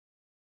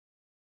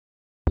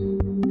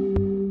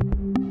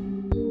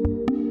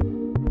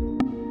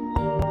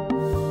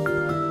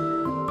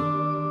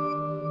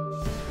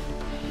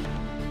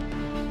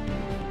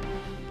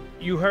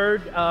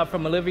heard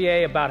from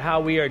Olivier about how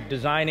we are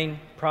designing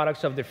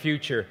products of the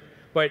future,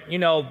 but you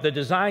know, the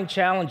design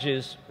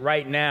challenges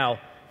right now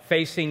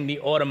facing the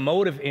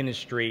automotive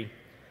industry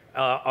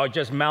are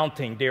just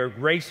mounting. They're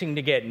racing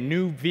to get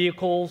new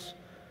vehicles,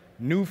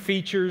 new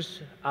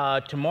features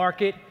to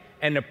market,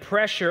 and the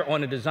pressure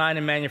on the design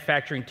and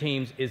manufacturing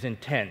teams is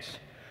intense.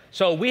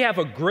 So we have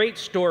a great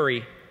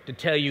story to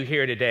tell you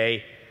here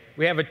today.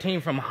 We have a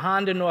team from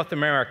Honda North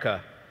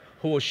America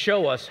who will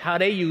show us how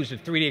they use the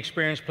 3D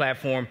Experience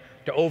platform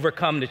to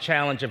overcome the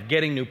challenge of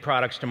getting new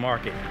products to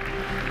market.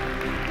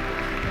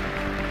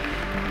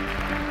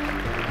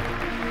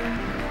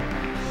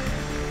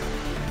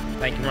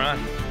 Thank you, Ron.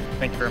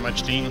 Thank you very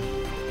much, Dean.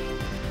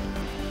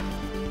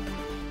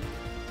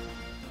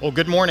 Well,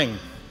 good morning.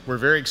 We're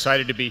very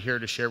excited to be here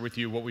to share with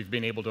you what we've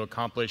been able to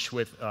accomplish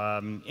with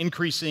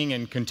increasing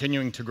and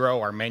continuing to grow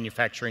our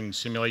manufacturing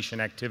simulation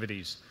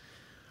activities.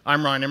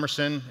 I'm Ron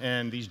Emerson,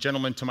 and these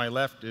gentlemen to my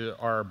left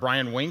are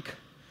Brian Wink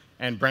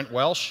and Brent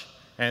Welsh,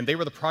 and they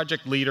were the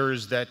project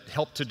leaders that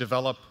helped to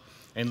develop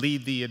and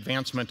lead the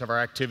advancement of our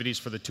activities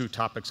for the two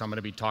topics I'm going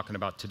to be talking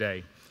about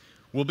today.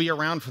 We'll be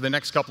around for the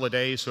next couple of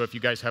days, so if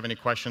you guys have any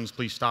questions,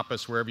 please stop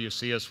us wherever you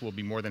see us. We'll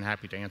be more than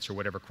happy to answer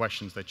whatever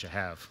questions that you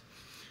have.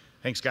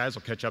 Thanks, guys.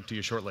 I'll catch up to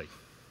you shortly.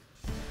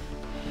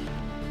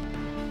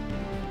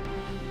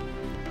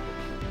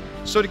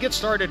 So to get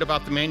started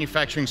about the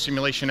manufacturing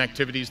simulation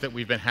activities that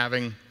we've been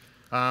having,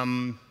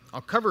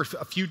 I'll cover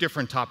a few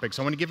different topics.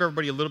 I want to give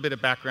everybody a little bit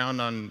of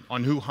background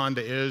on who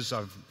Honda is.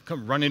 I've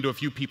run into a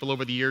few people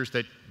over the years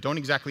that don't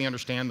exactly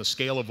understand the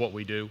scale of what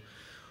we do.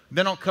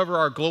 Then I'll cover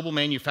our global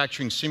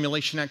manufacturing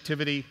simulation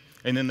activity,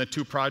 and then the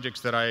two projects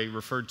that I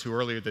referred to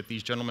earlier that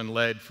these gentlemen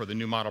led for the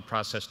new model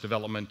process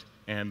development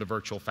and the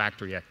virtual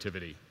factory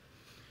activity.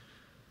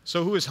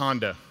 So who is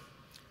Honda?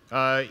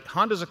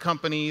 Honda is a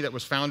company that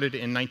was founded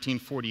in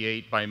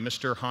 1948 by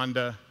Mr.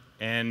 Honda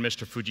and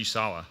Mr.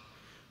 Fujisawa.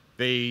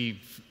 They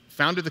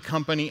founded the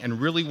company and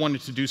really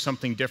wanted to do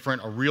something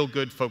different, a real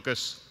good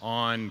focus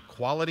on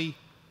quality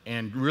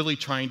and really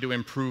trying to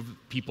improve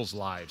people's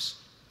lives.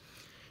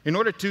 In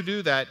order to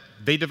do that,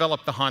 they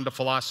developed the Honda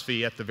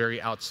philosophy at the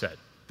very outset.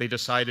 They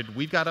decided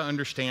we've got to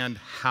understand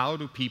how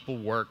do people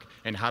work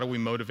and how do we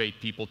motivate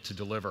people to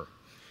deliver.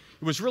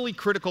 It was really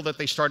critical that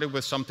they started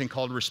with something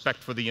called respect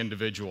for the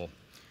individual.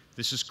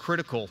 This is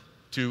critical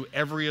to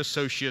every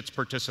associate's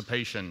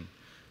participation.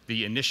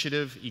 The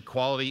initiative,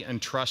 equality,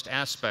 and trust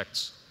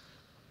aspects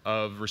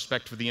of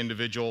respect for the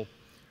individual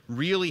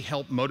really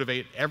help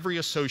motivate every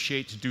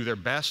associate to do their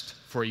best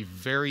for a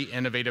very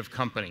innovative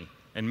company.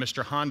 And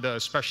Mr. Honda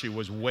especially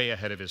was way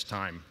ahead of his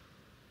time.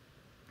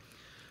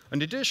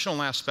 An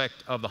additional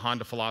aspect of the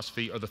Honda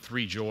philosophy are the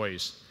three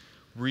joys.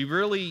 We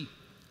really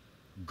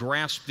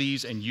grasp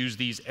these and use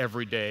these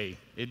every day.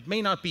 It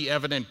may not be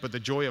evident, but the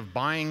joy of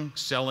buying,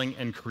 selling,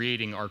 and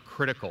creating are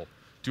critical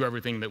to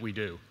everything that we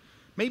do.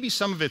 Maybe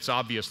some of it's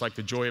obvious, like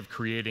the joy of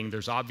creating.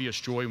 There's obvious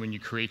joy when you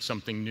create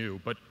something new,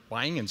 but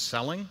buying and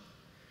selling?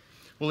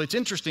 Well, it's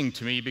interesting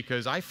to me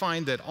because I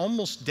find that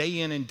almost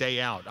day in and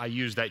day out, I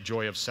use that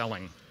joy of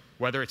selling.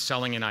 Whether it's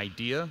selling an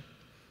idea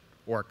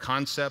or a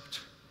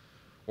concept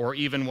or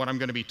even what I'm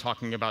going to be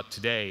talking about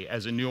today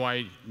as a new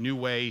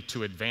way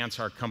to advance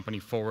our company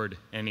forward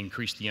and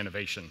increase the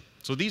innovation.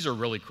 So these are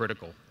really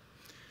critical.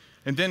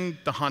 And then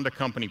the Honda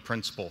company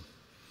principle.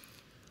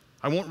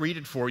 I won't read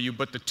it for you,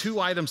 but the two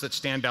items that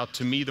stand out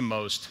to me the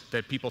most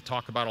that people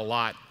talk about a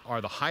lot are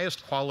the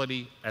highest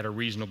quality at a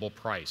reasonable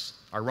price.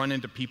 I run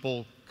into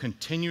people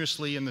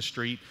continuously in the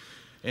street,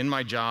 in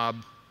my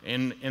job,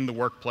 in the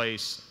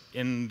workplace,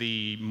 in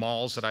the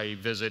malls that I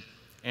visit,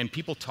 and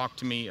people talk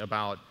to me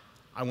about,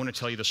 I want to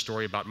tell you the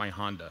story about my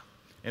Honda.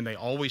 And they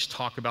always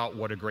talk about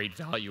what a great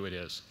value it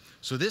is.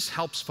 So this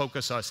helps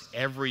focus us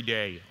every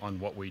day on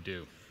what we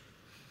do.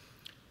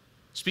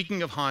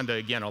 Speaking of Honda,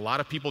 again, a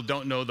lot of people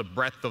don't know the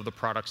breadth of the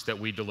products that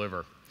we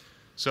deliver.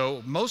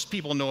 So most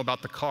people know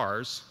about the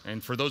cars,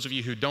 and for those of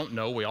you who don't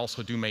know, we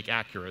also do make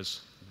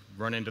Acuras.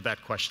 Run into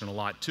that question a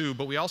lot too,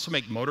 but we also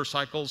make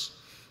motorcycles,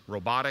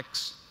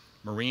 robotics,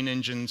 marine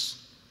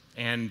engines,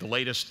 and the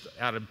latest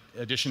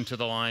addition to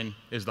the line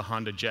is the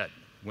Honda Jet,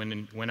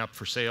 went up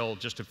for sale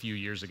just a few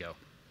years ago.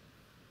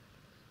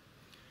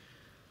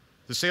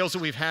 The sales that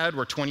we've had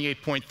were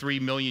 28.3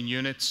 million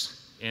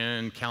units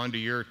in calendar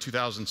year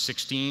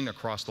 2016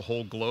 across the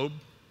whole globe.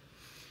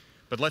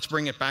 But let's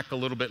bring it back a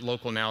little bit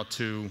local now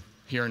to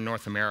here in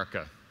North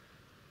America.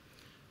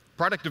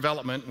 Product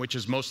development, which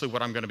is mostly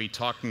what I'm going to be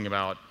talking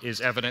about, is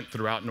evident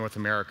throughout North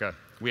America.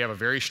 We have a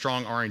very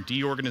strong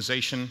R&D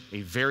organization,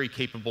 a very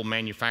capable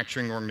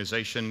manufacturing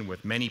organization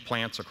with many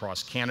plants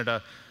across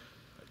Canada,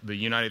 the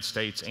United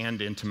States,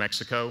 and into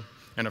Mexico.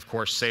 And of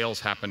course,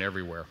 sales happen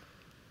everywhere.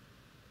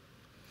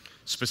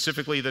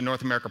 Specifically, the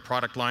North America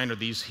product line are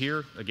these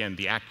here. Again,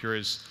 the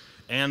Acuras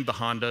and the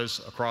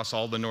Hondas across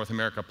all the North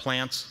America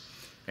plants.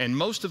 And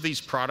most of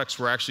these products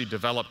were actually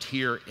developed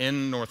here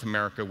in North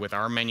America with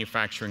our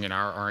manufacturing and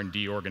our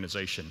R&D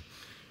organization,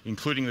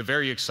 including the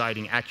very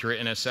exciting Acura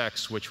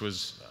NSX, which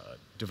was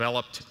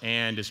developed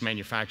and is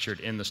manufactured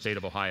in the state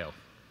of Ohio.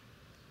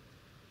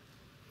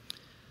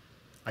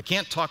 I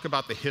can't talk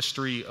about the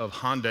history of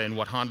Honda and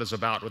what Honda's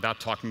about without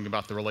talking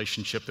about the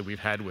relationship that we've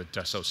had with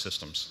Dassault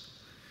Systems.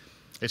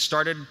 It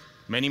started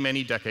many,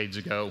 many decades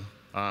ago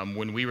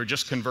when we were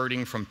just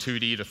converting from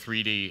 2D to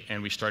 3D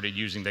and we started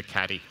using the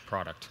Caddy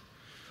product.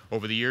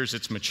 Over the years,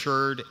 it's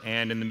matured,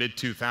 and in the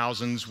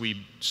mid-2000s,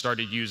 we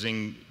started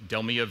using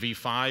DELMIA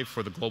V5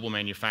 for the global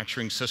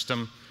manufacturing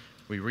system.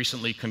 We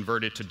recently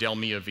converted to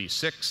DELMIA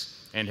V6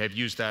 and have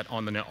used that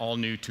on the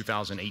all-new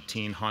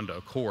 2018 Honda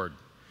Accord.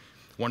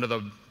 One of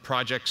the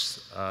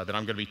projects that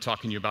I'm going to be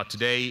talking to you about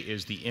today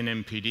is the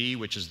NMPD,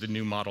 which is the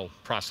new model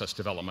process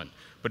development.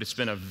 But it's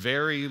been a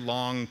very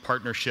long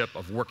partnership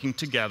of working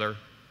together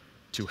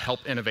to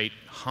help innovate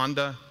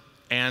Honda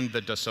and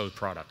the Dassault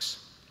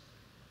products.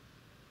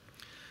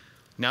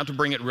 Now to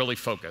bring it really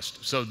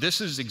focused. So this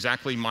is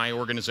exactly my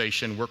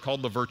organization. We're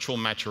called the Virtual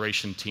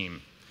Maturation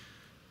Team.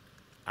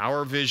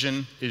 Our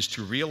vision is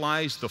to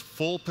realize the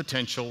full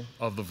potential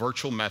of the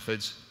virtual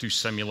methods to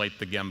simulate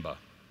the Gemba.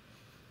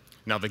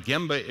 Now, the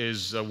Gemba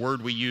is a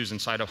word we use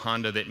inside of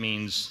Honda that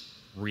means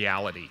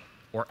reality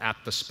or at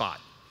the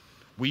spot.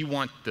 We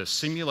want the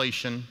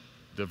simulation,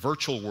 the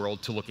virtual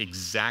world, to look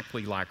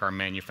exactly like our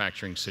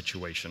manufacturing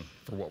situation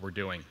for what we're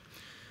doing.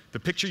 The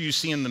picture you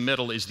see in the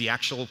middle is the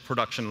actual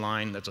production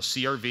line. That's a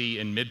CRV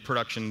in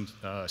mid-production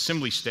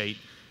assembly state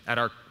at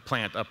our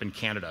plant up in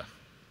Canada.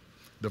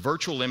 The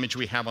virtual image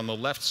we have on the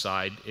left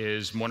side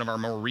is one of our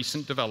more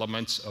recent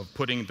developments of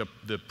putting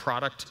the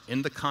product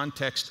in the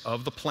context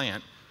of the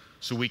plant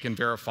so we can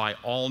verify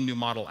all new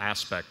model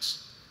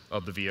aspects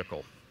of the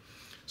vehicle.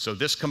 So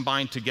this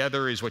combined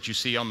together is what you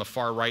see on the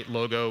far right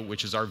logo,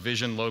 which is our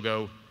vision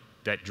logo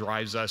that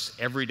drives us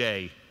every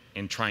day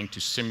in trying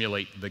to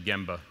simulate the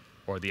Gemba,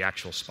 or the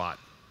actual spot.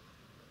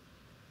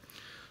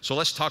 So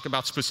let's talk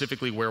about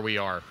specifically where we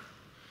are.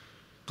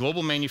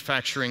 Global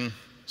Manufacturing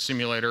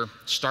Simulator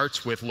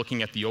starts with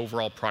looking at the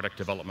overall product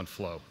development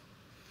flow.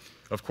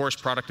 Of course,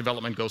 product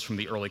development goes from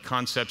the early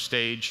concept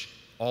stage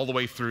all the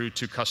way through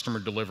to customer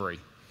delivery.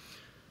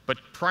 But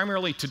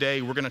primarily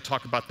today, we're going to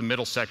talk about the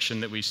middle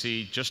section that we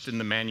see just in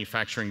the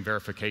manufacturing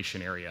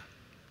verification area.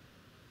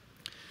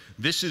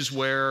 This is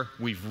where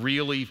we've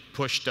really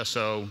pushed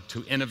Dassault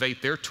to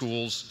innovate their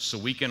tools so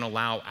we can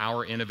allow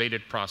our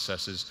innovative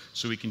processes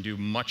so we can do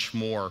much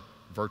more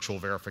virtual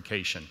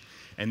verification.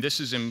 And this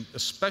is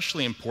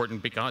especially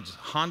important because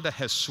Honda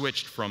has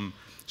switched from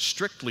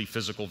strictly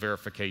physical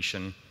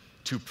verification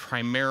to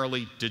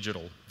primarily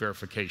digital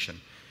verification.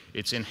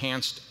 It's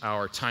enhanced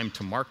our time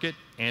to market,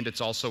 and it's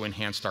also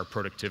enhanced our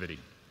productivity.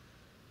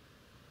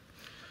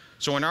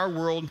 So in our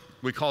world,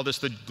 we call this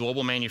the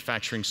Global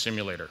Manufacturing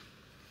Simulator.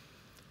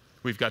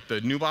 We've got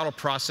the new model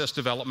process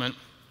development,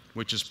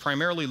 which is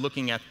primarily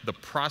looking at the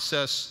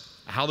process,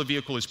 how the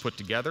vehicle is put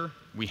together.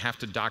 We have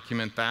to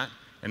document that.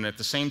 And at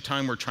the same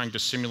time, we're trying to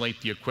simulate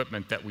the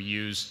equipment that we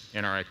use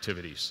in our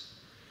activities.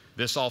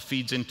 This all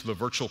feeds into the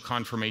virtual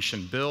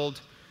confirmation build.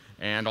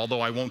 And although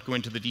I won't go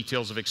into the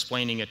details of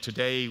explaining it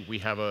today, we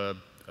have a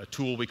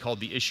tool we call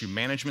the issue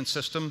management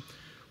system,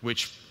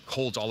 which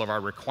holds all of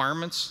our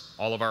requirements,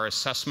 all of our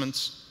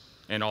assessments,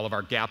 and all of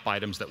our gap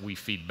items that we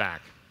feed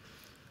back.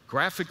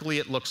 Graphically,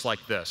 it looks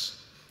like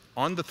this.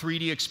 On the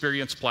 3D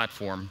Experience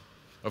platform,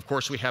 of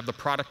course, we have the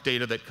product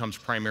data that comes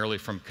primarily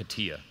from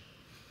CATIA.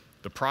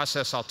 The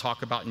process I'll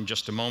talk about in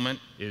just a moment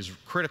is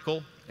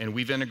critical, and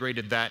we've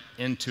integrated that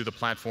into the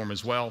platform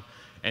as well.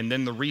 And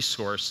then the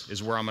resource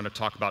is where I'm going to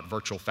talk about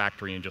Virtual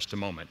Factory in just a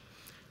moment.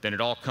 Then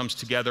it all comes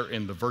together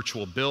in the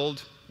virtual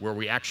build, where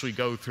we actually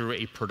go through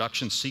a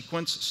production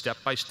sequence step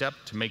by step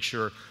to make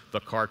sure the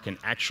car can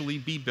actually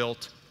be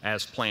built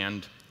as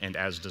planned and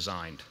as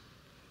designed.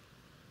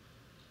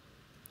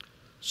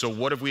 So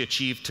what have we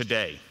achieved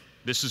today?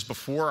 This is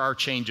before our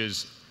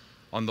changes.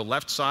 On the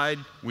left side,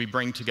 we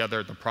bring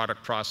together the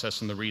product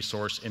process and the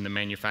resource in the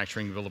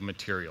manufacturing bill of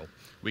material.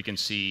 We can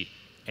see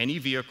any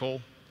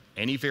vehicle,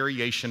 any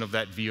variation of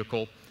that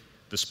vehicle,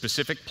 the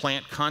specific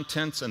plant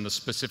contents and the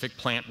specific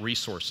plant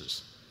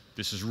resources.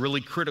 This is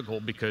really critical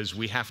because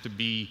we have to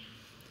be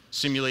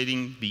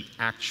simulating the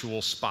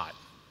actual spot.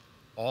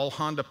 All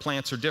Honda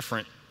plants are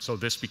different, so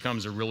this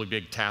becomes a really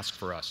big task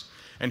for us.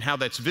 And how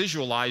that's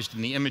visualized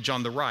in the image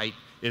on the right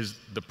is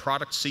the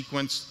product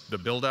sequence, the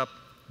buildup,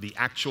 the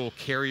actual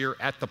carrier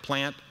at the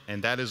plant,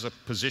 and that is a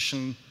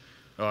position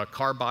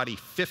car body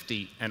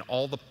 50, and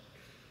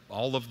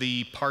all of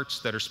the parts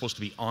that are supposed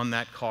to be on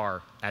that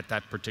car at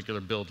that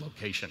particular build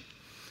location.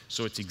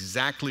 So it's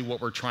exactly what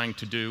we're trying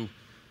to do,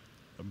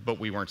 but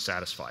we weren't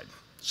satisfied.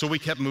 So we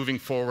kept moving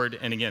forward,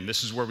 and again,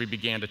 this is where we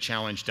began to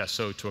challenge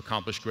Dassault to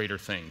accomplish greater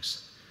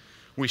things.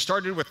 We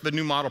started with the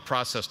new model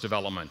process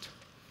development.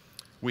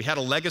 We had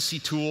a legacy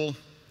tool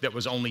that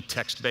was only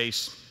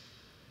text-based.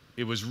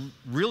 It was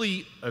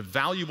really a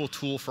valuable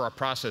tool for our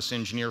process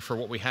engineer for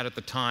what we had at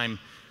the time,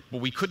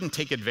 but we couldn't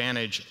take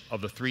advantage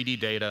of the 3D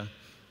data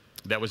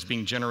that was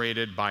being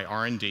generated by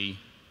R&D.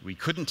 We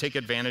couldn't take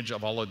advantage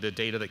of all of the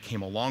data that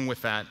came along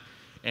with that,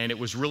 and it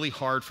was really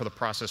hard for the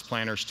process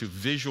planners to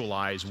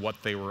visualize what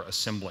they were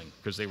assembling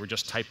because they were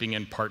just typing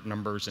in part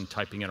numbers and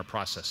typing in a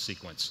process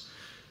sequence.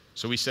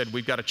 So we said,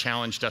 we've got to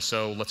challenge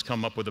Dassault, let's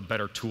come up with a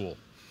better tool.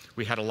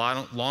 We had a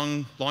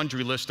long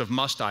laundry list of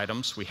must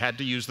items. We had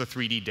to use the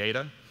 3D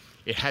data.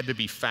 It had to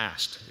be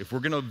fast. If we're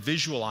going to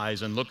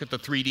visualize and look at the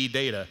 3D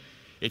data,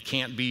 it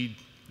can't be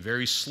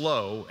very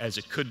slow as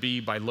it could be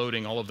by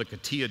loading all of the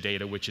CATIA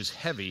data, which is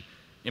heavy,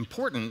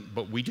 important,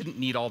 but we didn't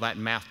need all that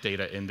math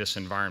data in this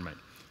environment.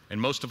 And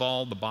most of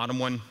all, the bottom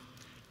one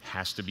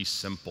has to be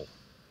simple.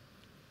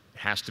 It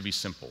has to be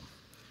simple.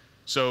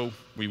 So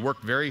we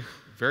worked very,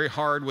 very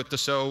hard with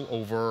Dassault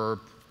over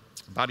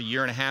about a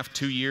year and a half,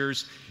 2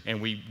 years,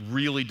 and we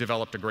really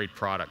developed a great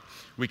product.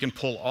 We can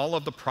pull all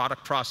of the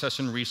product process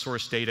and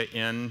resource data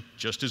in,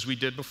 just as we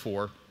did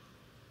before,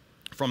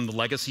 from the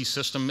legacy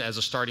system as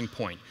a starting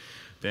point.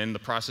 Then the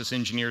process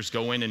engineers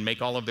go in and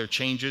make all of their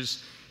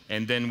changes,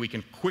 and then we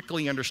can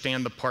quickly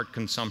understand the part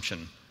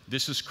consumption.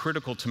 This is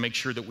critical to make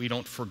sure that we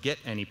don't forget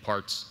any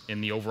parts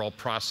in the overall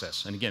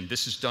process. And again,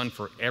 this is done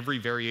for every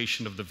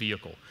variation of the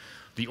vehicle.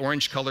 The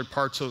orange-colored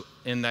parts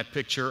in that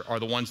picture are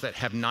the ones that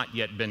have not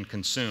yet been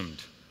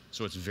consumed.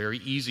 So it's very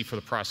easy for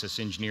the process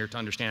engineer to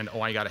understand,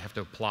 oh, I have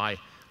to apply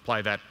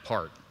that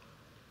part.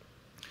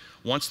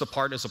 Once the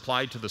part is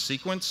applied to the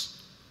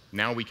sequence,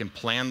 now we can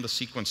plan the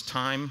sequence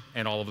time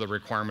and all of the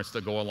requirements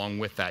that go along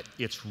with that.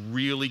 It's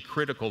really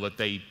critical that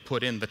they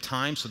put in the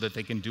time so that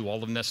they can do all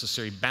the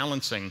necessary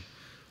balancing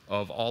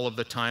of all of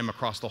the time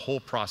across the whole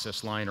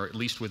process line, or at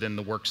least within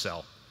the work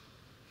cell.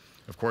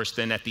 Of course,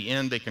 then at the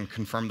end, they can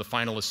confirm the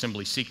final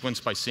assembly sequence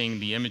by seeing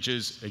the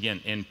images,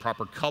 again, in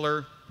proper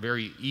color,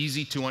 very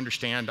easy to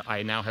understand.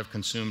 I now have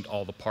consumed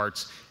all the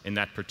parts in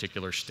that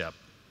particular step.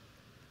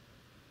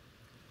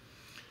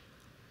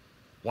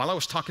 While I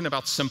was talking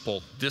about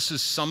simple, this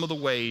is some of the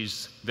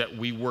ways that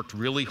we worked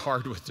really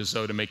hard with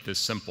Dassault to make this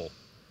simple.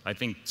 I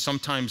think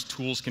sometimes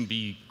tools can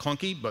be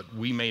clunky, but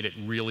we made it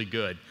really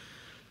good.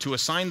 To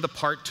assign the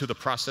part to the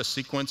process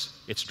sequence,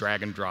 it's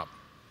drag and drop.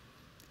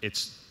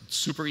 It's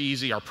super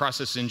easy. Our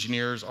process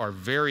engineers are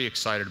very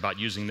excited about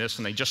using this,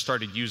 and they just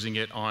started using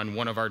it on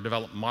one of our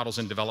models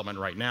in development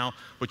right now,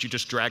 but you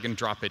just drag and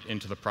drop it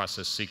into the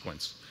process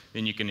sequence.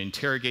 Then you can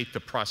interrogate the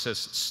process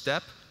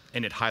step,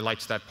 and it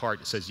highlights that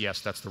part. It says,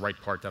 yes, that's the right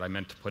part that I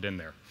meant to put in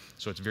there.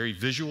 So it's very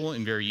visual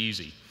and very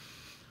easy.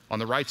 On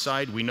the right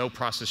side, we know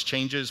process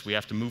changes. We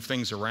have to move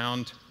things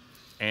around,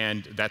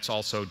 and that's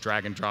also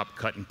drag and drop,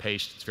 cut and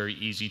paste. It's very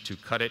easy to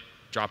cut it,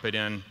 drop it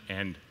in,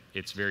 and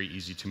it's very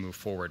easy to move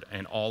forward.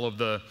 And all of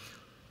the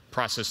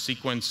process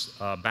sequence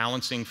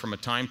balancing from a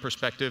time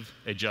perspective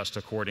adjust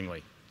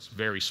accordingly. It's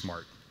very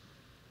smart.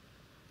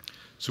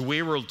 So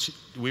we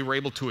were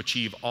able to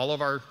achieve all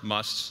of our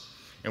musts,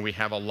 and we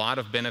have a lot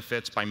of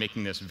benefits by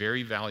making this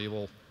very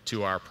valuable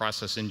to our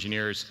process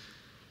engineers.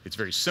 It's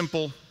very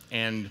simple,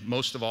 and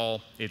most of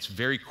all, it's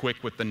very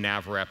quick with the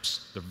nav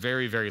reps, the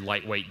very, very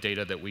lightweight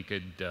data that we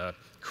could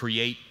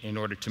create in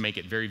order to make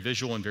it very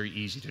visual and very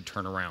easy to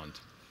turn around.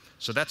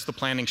 So that's the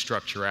planning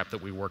structure app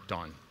that we worked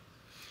on.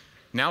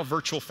 Now,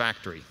 virtual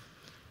factory.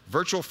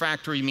 Virtual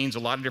factory means a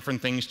lot of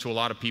different things to a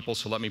lot of people,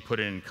 so let me put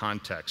it in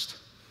context.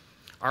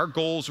 Our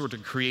goals were to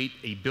create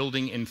a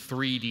building in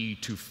 3D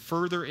to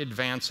further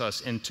advance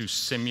us and to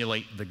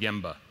simulate the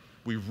Gemba.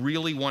 We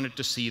really wanted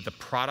to see the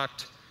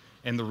product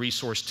and the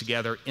resource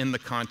together in the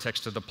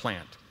context of the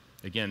plant.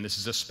 Again, this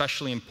is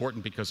especially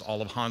important because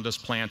all of Honda's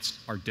plants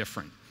are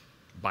different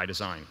by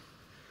design.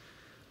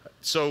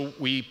 So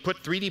we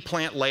put 3D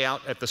plant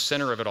layout at the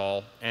center of it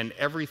all, and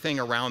everything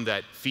around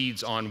that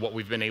feeds on what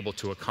we've been able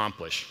to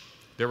accomplish.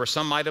 There were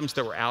some items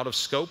that were out of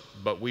scope,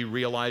 but we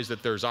realized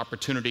that there's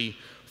opportunity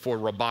for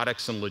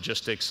robotics and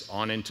logistics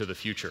on into the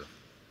future.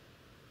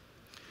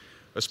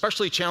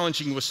 Especially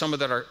challenging was some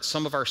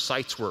of our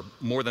sites were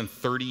more than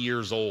 30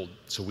 years old,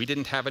 so we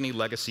didn't have any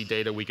legacy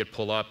data we could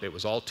pull up. It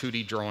was all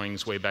 2D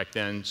drawings way back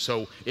then,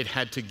 so it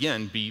had to,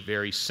 again, be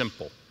very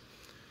simple.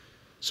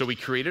 So we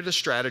created a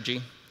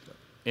strategy.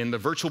 In the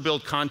virtual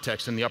build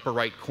context, in the upper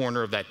right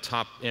corner of that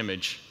top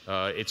image,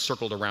 it's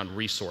circled around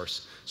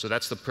resource. So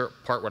that's the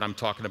part what I'm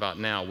talking about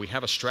now. We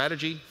have a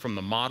strategy from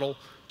the model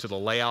to the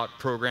layout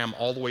program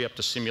all the way up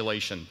to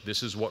simulation.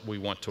 This is what we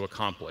want to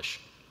accomplish.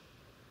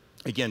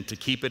 Again, to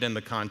keep it in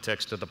the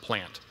context of the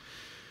plant.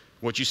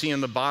 What you see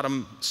in the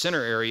bottom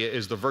center area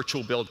is the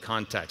virtual build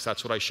context.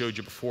 That's what I showed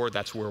you before.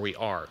 That's where we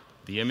are.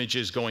 The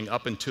images going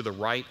up and to the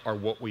right are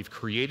what we've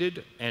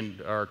created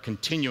and are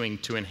continuing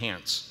to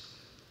enhance.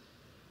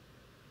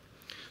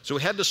 So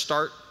we had to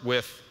start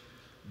with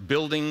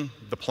building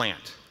the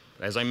plant.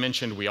 As I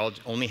mentioned, we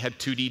only had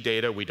 2D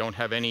data. We don't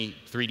have any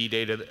 3D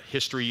data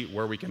history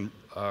where we can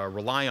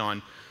rely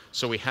on,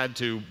 so we had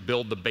to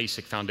build the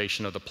basic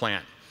foundation of the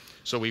plant.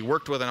 So we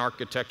worked with an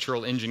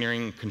architectural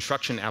engineering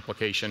construction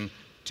application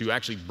to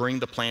actually bring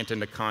the plant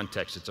into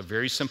context. It's a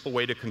very simple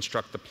way to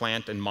construct the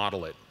plant and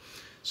model it.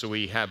 So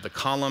we have the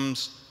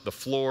columns, the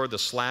floor, the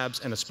slabs,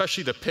 and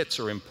especially the pits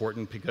are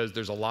important because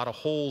there's a lot of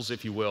holes,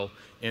 if you will,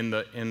 in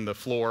the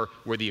floor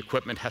where the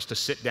equipment has to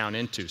sit down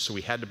into. So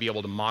we had to be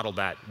able to model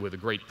that with a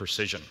great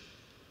precision.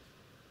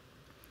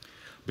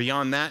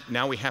 Beyond that,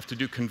 now we have to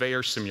do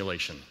conveyor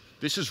simulation.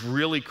 This is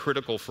really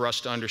critical for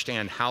us to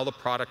understand how the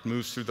product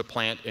moves through the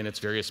plant in its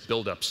various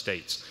buildup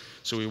states.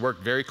 So we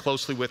work very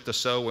closely with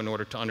Dassault in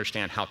order to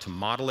understand how to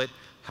model it,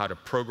 how to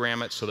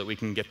program it so that we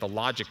can get the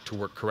logic to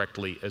work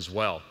correctly as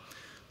well.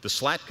 The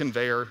slat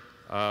conveyor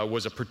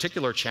was a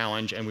particular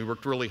challenge, and we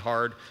worked really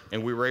hard,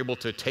 and we were able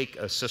to take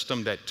a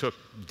system that took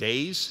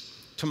days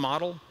to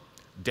model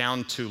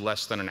down to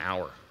less than an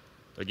hour.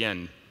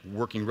 Again,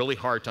 working really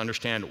hard to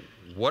understand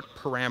what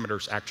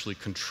parameters actually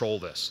control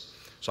this.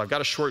 So I've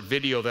got a short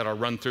video that I'll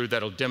run through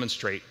that'll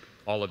demonstrate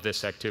all of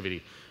this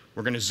activity.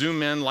 We're going to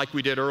zoom in, like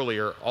we did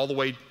earlier, all the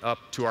way up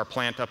to our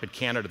plant up in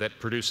Canada that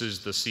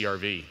produces the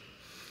CRV.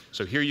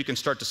 So here you can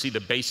start to see the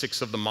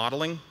basics of the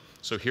modeling.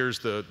 So here's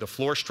the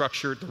floor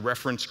structure. The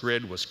reference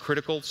grid was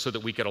critical so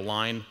that we could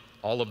align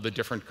all of the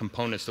different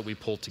components that we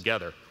pulled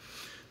together.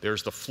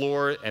 There's the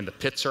floor, and the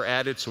pits are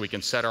added so we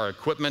can set our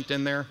equipment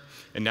in there.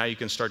 And now you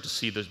can start to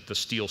see the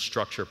steel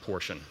structure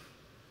portion.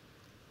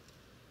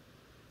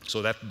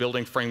 So that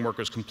building framework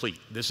is complete.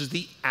 This is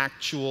the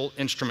actual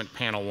instrument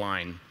panel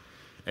line.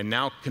 And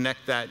now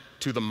connect that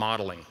to the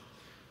modeling.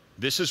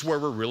 This is where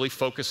we're really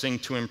focusing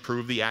to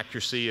improve the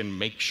accuracy and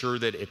make sure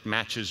that it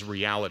matches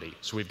reality.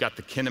 So we've got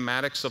the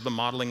kinematics of the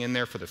modeling in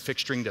there for the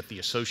fixturing that the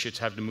associates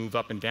have to move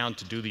up and down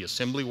to do the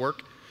assembly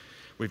work.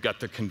 We've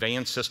got the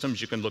conveyance systems.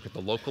 You can look at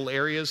the local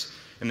areas.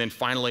 And then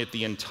finally at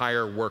the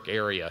entire work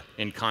area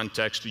in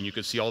context. And you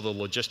can see all the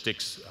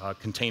logistics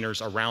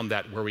containers around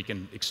that where we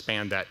can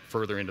expand that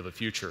further into the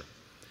future.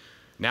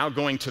 Now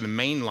going to the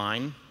main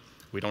line.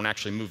 We don't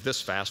actually move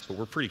this fast, but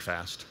we're pretty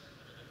fast.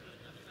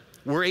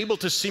 We're able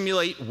to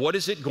simulate what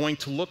is it going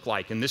to look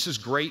like. And this is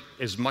great.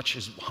 As much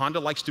as Honda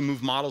likes to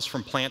move models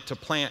from plant to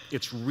plant,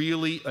 it's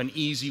really an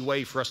easy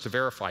way for us to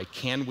verify,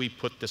 can we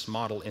put this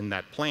model in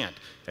that plant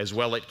as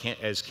well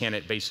as can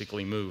it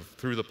basically move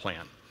through the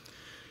plant.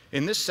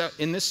 In this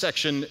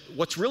section,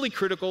 what's really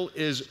critical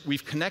is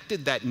we've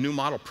connected that new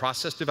model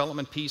process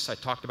development piece I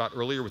talked about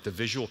earlier with the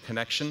visual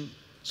connection.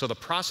 So the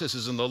process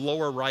is in the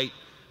lower right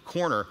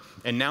corner,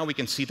 and now we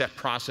can see that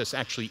process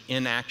actually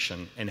in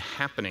action and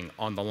happening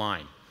on the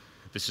line.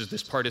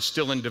 This part is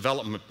still in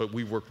development, but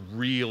we worked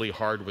really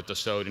hard with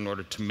Dassault in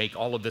order to make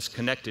all of this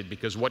connected,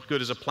 because what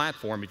good is a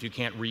platform if you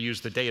can't reuse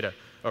the data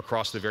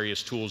across the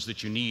various tools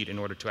that you need in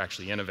order to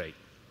actually innovate?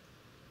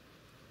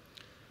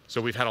 So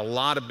we've had a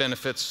lot of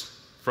benefits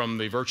from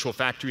the virtual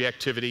factory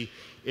activity.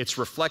 It's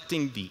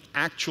reflecting the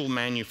actual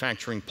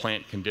manufacturing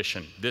plant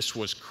condition. This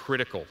was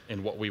critical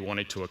in what we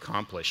wanted to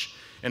accomplish.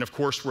 And of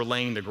course, we're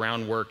laying the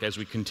groundwork as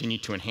we continue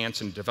to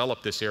enhance and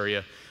develop this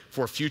area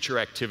for future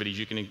activities.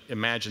 You can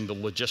imagine the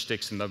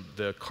logistics and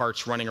the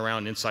carts running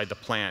around inside the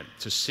plant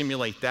to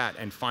simulate that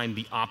and find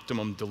the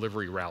optimum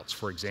delivery routes,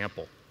 for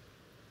example.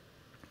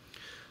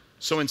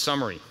 So in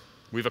summary,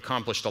 we've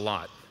accomplished a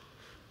lot,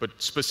 but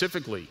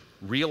specifically,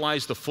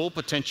 realize the full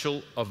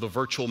potential of the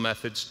virtual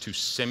methods to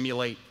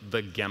simulate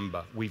the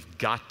Gemba. We've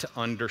got to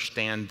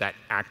understand that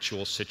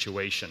actual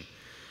situation.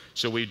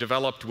 So we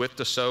developed with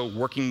Dassault,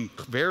 working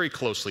very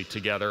closely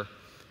together,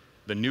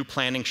 the new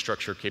planning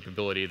structure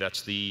capability,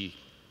 that's the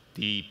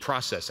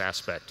process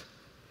aspect,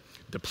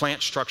 the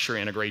plant structure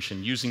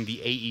integration using the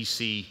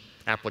AEC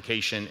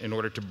application in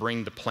order to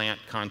bring the plant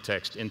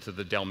context into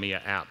the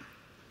DELMIA app.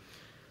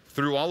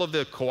 Through all of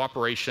the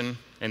cooperation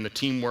and the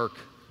teamwork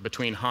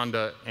between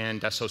Honda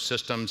and Dassault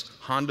Systems,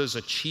 Honda's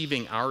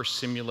achieving our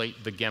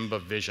simulate the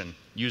Gemba vision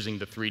using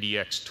the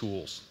 3DX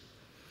tools.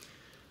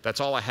 That's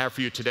all I have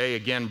for you today.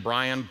 Again,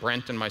 Brian,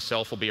 Brent, and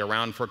myself will be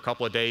around for a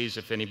couple of days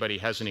if anybody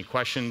has any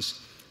questions.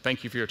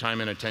 Thank you for your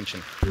time and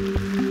attention.